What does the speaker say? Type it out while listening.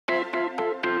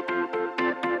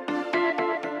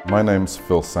My name's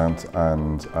Phil Sant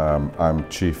and I'm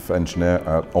Chief Engineer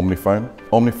at Omnifone.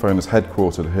 Omnifone is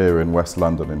headquartered here in West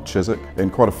London in Chiswick, in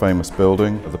quite a famous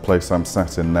building. The place I'm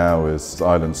sat in now is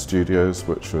Island Studios,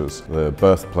 which was the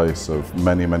birthplace of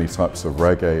many types of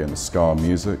reggae and ska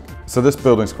music. So this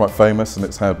building's quite famous and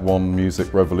it's had one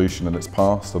music revolution in its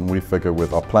past, and we figure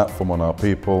with our platform and our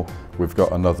people, we've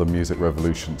got another music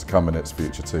revolution to come in its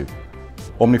future too.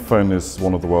 Omnifone is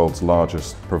one of the world's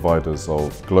largest providers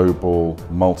of global,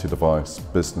 multi-device,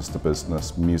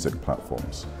 business-to-business music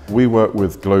platforms. We work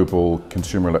with global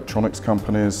consumer electronics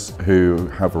companies who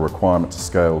have a requirement to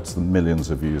scale to the millions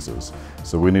of users.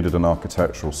 So we needed an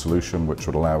architectural solution which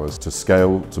would allow us to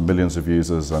scale to millions of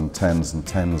users and tens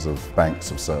of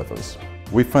banks of servers.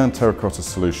 We found Terracotta's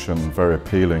solution very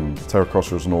appealing.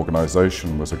 Terracotta as an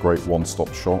organisation was a great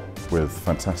one-stop shop with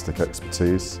fantastic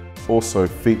expertise. Also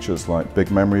features like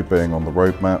big memory being on the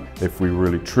roadmap. If we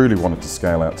really truly wanted to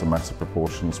scale out to massive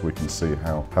proportions, we can see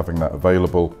how having that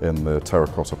available in the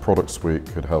Terracotta product suite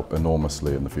could help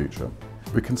enormously in the future.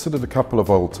 We considered a couple of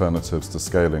alternatives to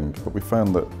scaling, but we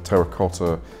found that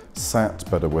Terracotta sat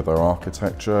better with our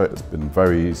architecture. It's been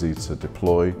very easy to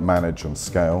deploy, manage and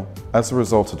scale. As a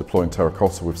result of deploying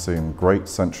Terracotta, we've seen great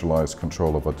centralized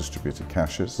control of our distributed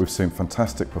caches. We've seen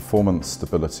fantastic performance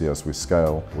stability as we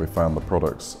scale. We found the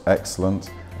products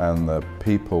excellent and the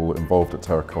people involved at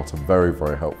Terracotta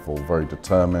very helpful, very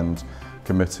determined,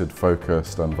 committed,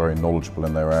 focused and very knowledgeable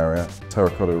in their area.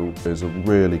 Terracotta is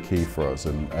really key for us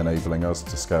in enabling us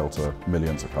to scale to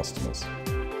millions of customers.